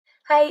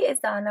Hey,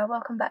 it's Dana.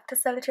 Welcome back to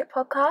Solo Trip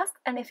Podcast.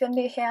 And if you're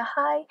new here,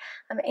 hi,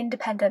 I'm an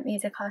independent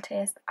music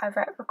artist. I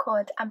write,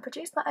 record, and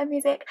produce my own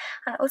music,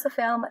 and I also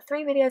film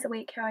 3 videos a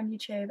week here on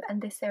YouTube.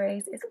 And this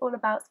series is all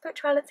about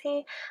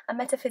spirituality and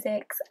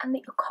metaphysics and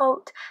the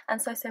occult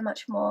and so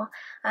much more.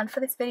 And for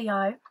this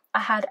video, I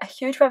had a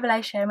huge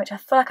revelation, which I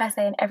feel like I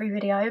say in every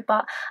video,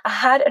 but I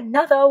had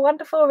another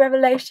wonderful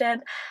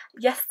revelation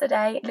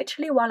yesterday,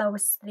 literally while I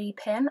was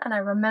sleeping, and I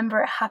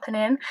remember it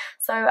happening.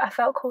 So I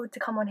felt called to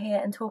come on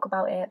here and talk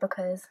about it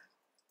because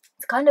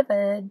it's kind of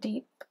a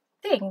deep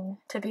thing,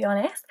 to be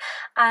honest.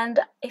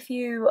 And if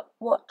you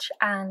watch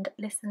and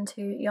listen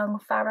to Young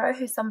Pharaoh,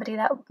 who's somebody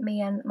that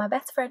me and my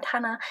best friend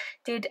Hannah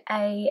did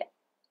a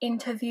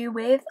interview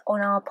with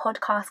on our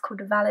podcast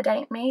called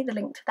Validate Me, the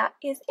link to that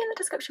is in the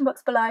description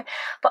box below.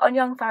 But on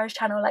Young Pharaoh's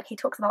channel, like, he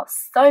talks about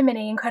so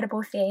many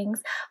incredible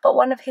things, but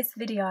one of his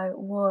video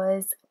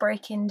was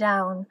breaking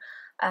down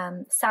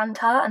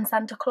Santa and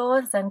Santa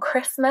Claus and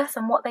Christmas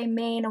and what they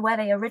mean and where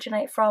they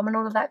originate from and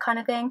all of that kind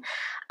of thing.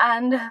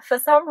 And for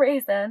some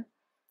reason,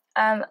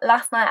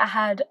 last night I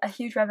had a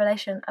huge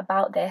revelation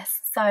about this,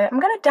 so I'm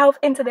going to delve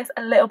into this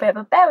a little bit,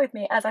 but bear with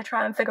me as I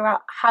try and figure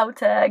out how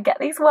to get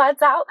these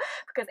words out,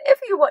 because if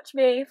you watch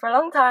me for a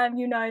long time,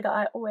 you know that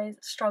I always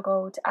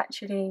struggle to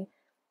actually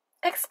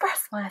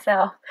express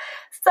myself.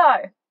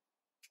 So,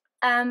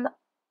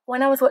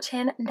 when I was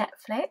watching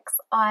Netflix,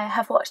 I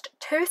have watched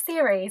 2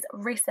 series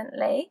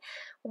recently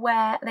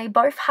where they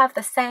both have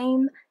the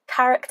same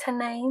character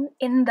name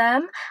in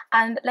them,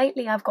 and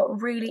lately I've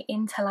got really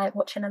into like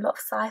watching a lot of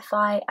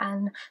sci-fi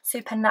and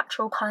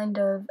supernatural kind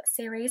of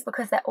series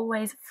because they're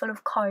always full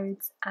of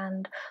codes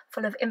and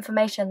full of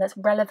information that's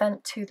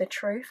relevant to the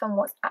truth and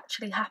what's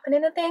actually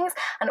happening and things,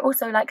 and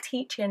also like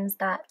teachings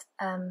that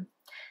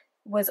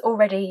was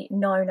already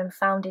known and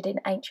founded in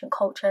ancient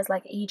cultures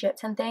like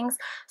Egypt and things.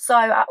 So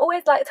I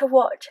always like to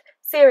watch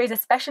series,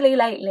 especially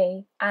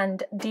lately,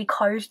 and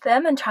decode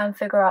them and try and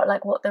figure out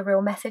like what the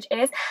real message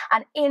is.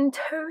 And in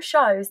 2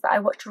 shows that I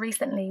watched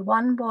recently,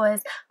 one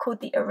was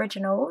called The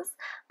Originals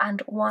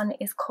and one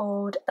is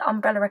called The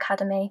Umbrella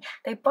Academy.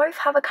 They both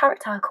have a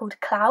character called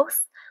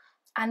Klaus.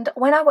 And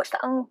when I watched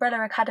The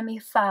Umbrella Academy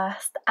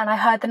first and I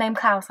heard the name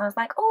Klaus, I was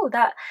like, oh,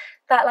 that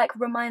like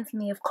reminds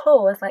me of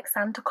Claus, like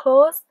Santa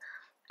Claus.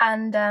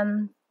 And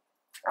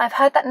I've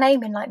heard that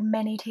name in like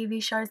many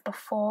TV shows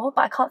before,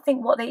 but I can't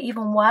think what they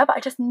even were, but I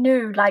just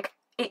knew like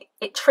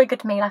it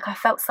triggered me, like I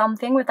felt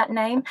something with that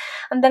name.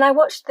 And then I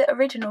watched The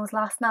Originals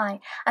last night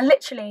and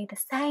literally the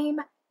same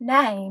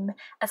name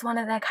as one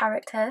of their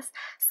characters.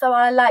 So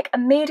I like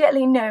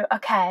immediately knew,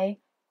 okay,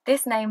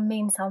 this name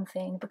means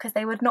something, because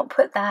they would not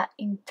put that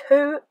in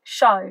 2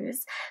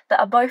 shows that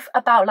are both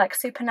about like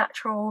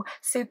supernatural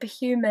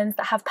superhumans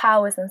that have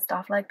powers and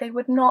stuff. Like, they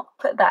would not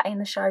put that in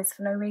the shows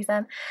for no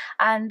reason.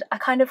 And I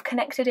kind of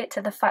connected it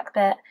to the fact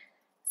that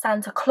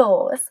Santa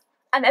Claus,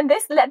 and then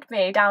this led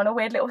me down a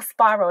weird little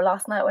spiral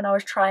last night when I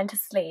was trying to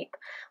sleep,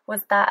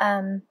 was that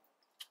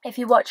if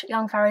you watch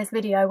Young Pharaoh's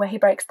video where he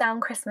breaks down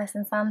Christmas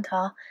and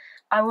Santa,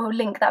 I will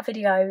link that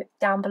video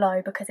down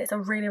below because it's a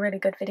really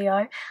good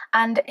video.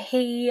 And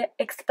he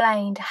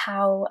explained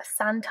how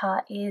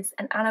Santa is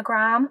an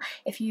anagram.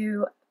 If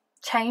you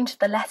change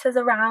the letters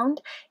around,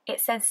 it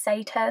says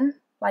Satan.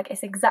 Like,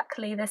 it's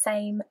exactly the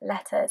same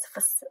letters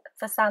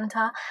for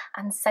Santa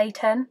and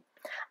Satan.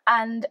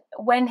 And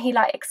when he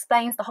like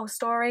explains the whole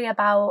story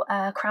about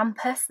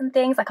Krampus and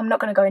things, like, I'm not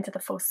going to go into the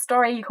full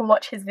story. You can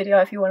watch his video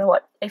if you want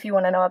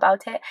to know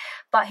about it.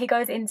 But he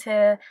goes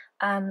into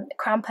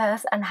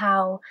Krampus and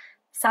how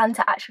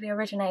Santa actually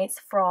originates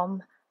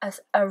from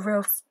a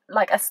real,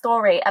 like, a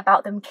story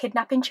about them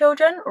kidnapping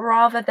children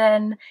rather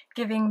than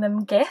giving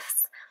them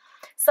gifts.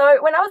 So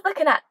when I was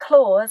looking at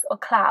Claus or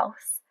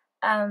Klaus,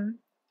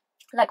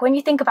 like, when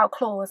you think about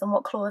clause and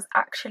what clause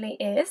actually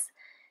is,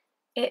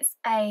 it's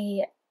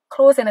a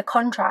clause in a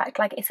contract,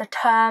 like it's a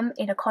term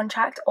in a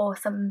contract or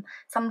some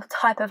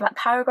type of like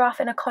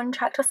paragraph in a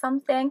contract or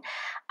something.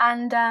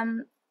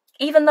 And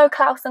even though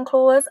Klaus and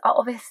clause are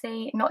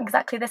obviously not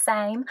exactly the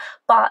same,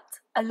 but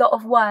a lot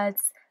of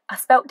words are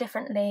spelt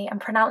differently and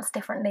pronounced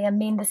differently and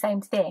mean the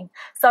same thing.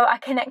 So I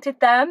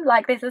connected them,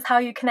 like, this is how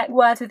you connect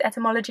words with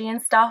etymology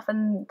and stuff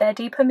and their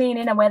deeper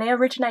meaning and where they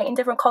originate in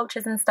different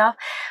cultures and stuff.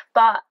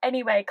 But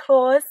anyway,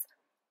 clause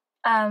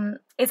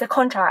is a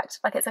contract,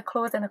 like it's a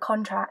clause in a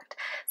contract.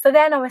 So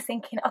then I was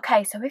thinking,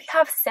 okay, so if you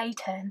have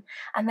Satan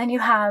and then you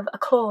have a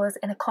clause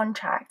in a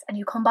contract and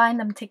you combine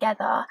them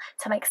together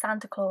to make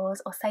Santa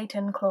Claus or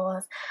Satan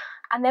Claus,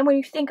 and then when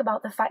you think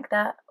about the fact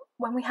that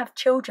when we have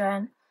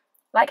children,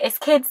 like, it's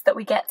kids that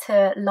we get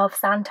to love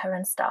Santa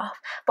and stuff,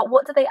 but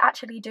what do they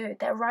actually do?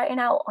 They're writing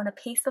out on a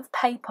piece of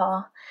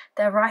paper,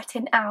 they're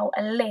writing out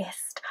a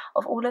list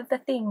of all of the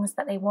things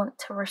that they want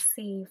to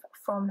receive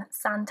from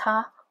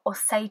Santa or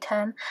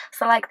Satan.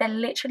 So like, they're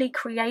literally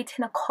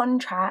creating a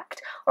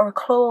contract or a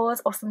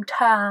clause or some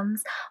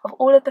terms of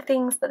all of the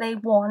things that they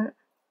want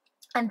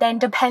And then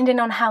depending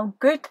on how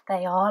good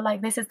they are,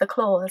 like this is the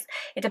clause,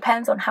 it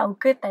depends on how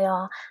good they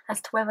are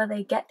as to whether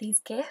they get these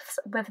gifts,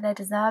 whether they're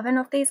deserving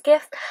of these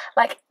gifts.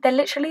 Like they're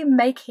literally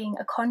making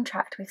a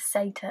contract with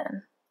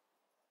Satan.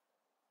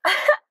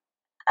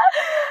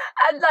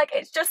 And like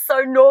it's just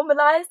so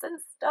normalized and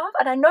stuff.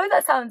 And I know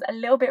that sounds a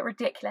little bit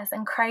ridiculous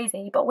and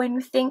crazy, but when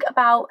you think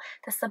about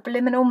the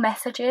subliminal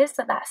messages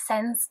that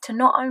sends to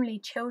not only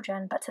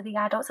children but to the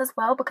adults as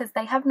well, because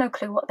they have no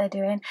clue what they're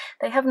doing,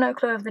 they have no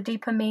clue of the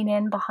deeper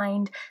meaning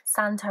behind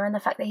Santa and the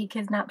fact that he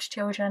kidnaps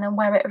children and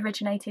where it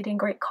originated in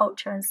Greek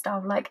culture and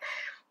stuff. Like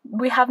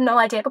we have no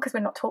idea because we're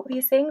not taught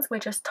these things. We're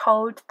just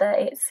told that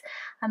it's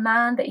a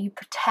man that you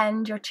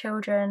pretend your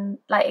children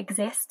like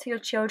exist to your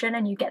children,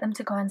 and you get them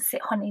to go and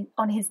sit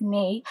on his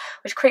knee,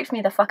 which creeps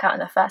me the fuck out in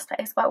the first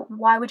place. But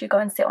why would you go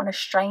and sit on a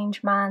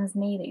strange man's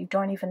knee that you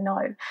don't even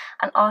know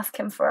and ask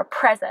him for a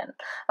present?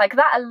 Like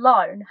that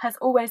alone has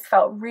always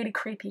felt really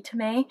creepy to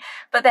me.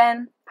 But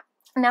then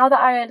now that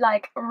I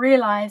like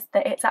realised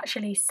that it's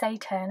actually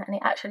Satan, and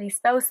it actually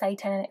spells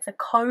Satan, and it's a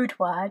code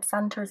word,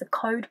 Santa is a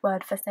code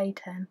word for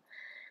Satan.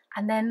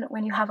 And then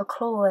when you have a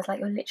clause, like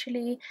you're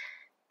literally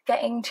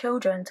getting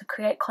children to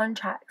create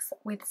contracts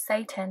with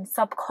Satan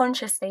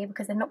subconsciously,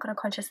 because they're not going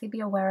to consciously be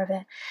aware of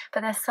it,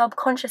 but they're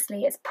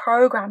subconsciously, it's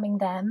programming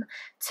them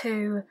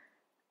to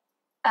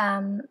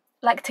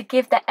like to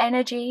give their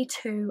energy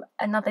to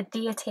another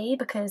deity,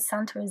 because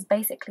Santa is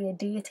basically a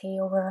deity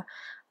or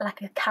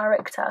like a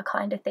character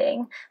kind of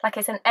thing. Like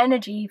it's an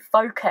energy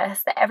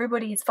focus that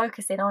everybody is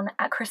focusing on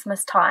at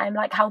Christmas time.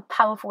 Like how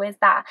powerful is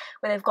that,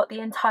 where they've got the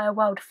entire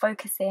world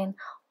focusing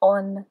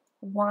on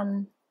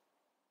one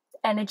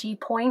energy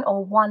point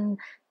or one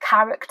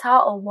character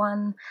or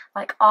one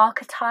like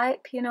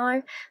archetype, you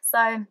know?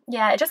 So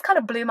yeah, it just kind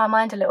of blew my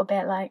mind a little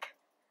bit. Like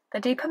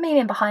the deeper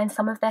meaning behind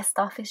some of their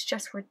stuff is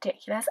just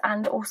ridiculous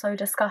and also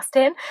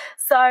disgusting.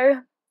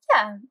 So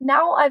yeah,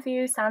 now I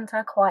view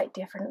Santa quite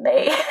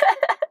differently,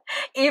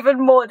 even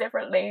more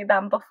differently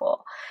than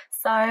before.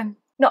 So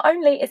not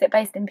only is it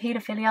based in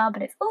paedophilia,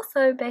 but it's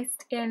also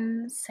based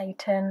in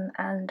Satan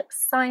and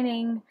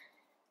signing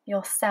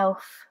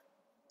yourself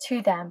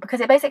to them,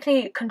 because it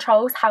basically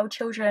controls how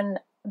children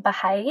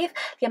behave.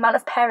 The amount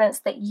of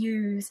parents that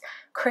use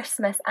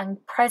Christmas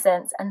and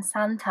presents and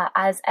Santa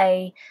as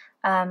a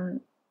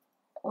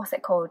what's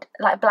it called,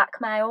 like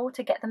blackmail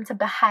to get them to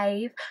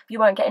behave. You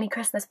won't get any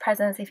Christmas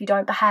presents if you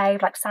don't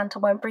behave, like Santa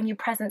won't bring you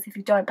presents if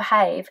you don't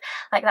behave.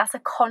 Like that's a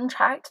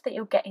contract that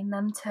you're getting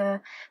them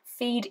to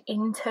feed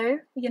into,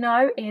 you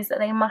know, is that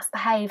they must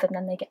behave, and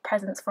then they get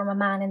presents from a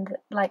man, in the,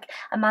 like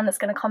a man that's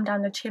going to come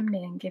down the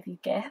chimney and give you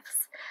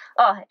gifts.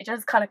 Oh, it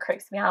just kind of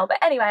creeps me out.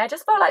 But anyway, I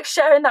just felt like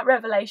sharing that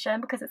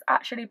revelation because it's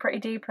actually pretty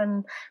deep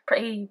and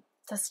pretty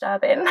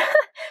disturbing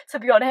to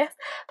be honest.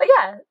 But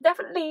yeah,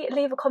 definitely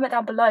leave a comment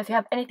down below if you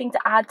have anything to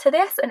add to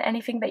this and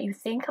anything that you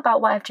think about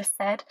what I've just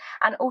said.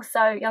 And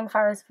also young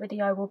Farah's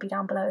video will be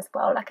down below as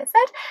well, like I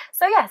said.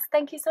 So yes,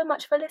 thank you so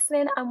much for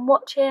listening and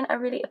watching. I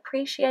really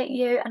appreciate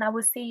you, and I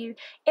will see you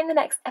in the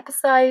next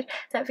episode.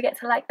 Don't forget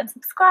to like and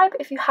subscribe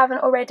if you haven't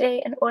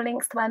already, and all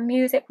links to my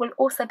music will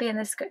also be in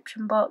the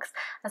description box,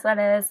 as well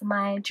as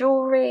my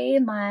jewelry,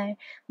 my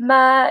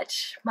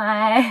merch,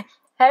 my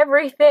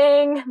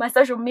everything, my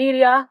social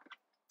media.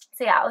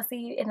 So yeah, I'll see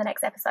you in the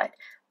next episode.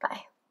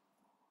 Bye.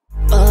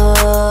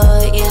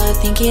 Oh, yeah, I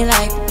think you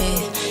like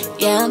me.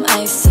 Yeah, I'm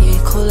icy,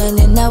 cooling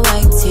in that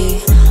white tea.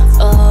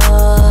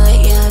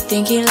 Oh, yeah, I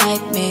think you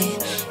like me.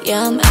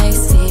 Yeah, I'm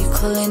icy,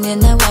 cooling in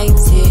that white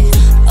tea.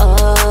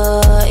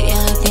 Oh,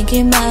 yeah, I think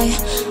you might.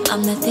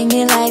 I'm the thing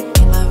you like,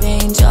 in my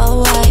range all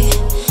white.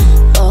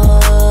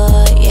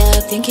 Oh, yeah, I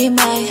think you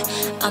might.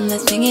 I'm the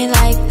thing you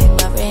like, in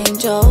my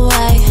range all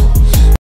white.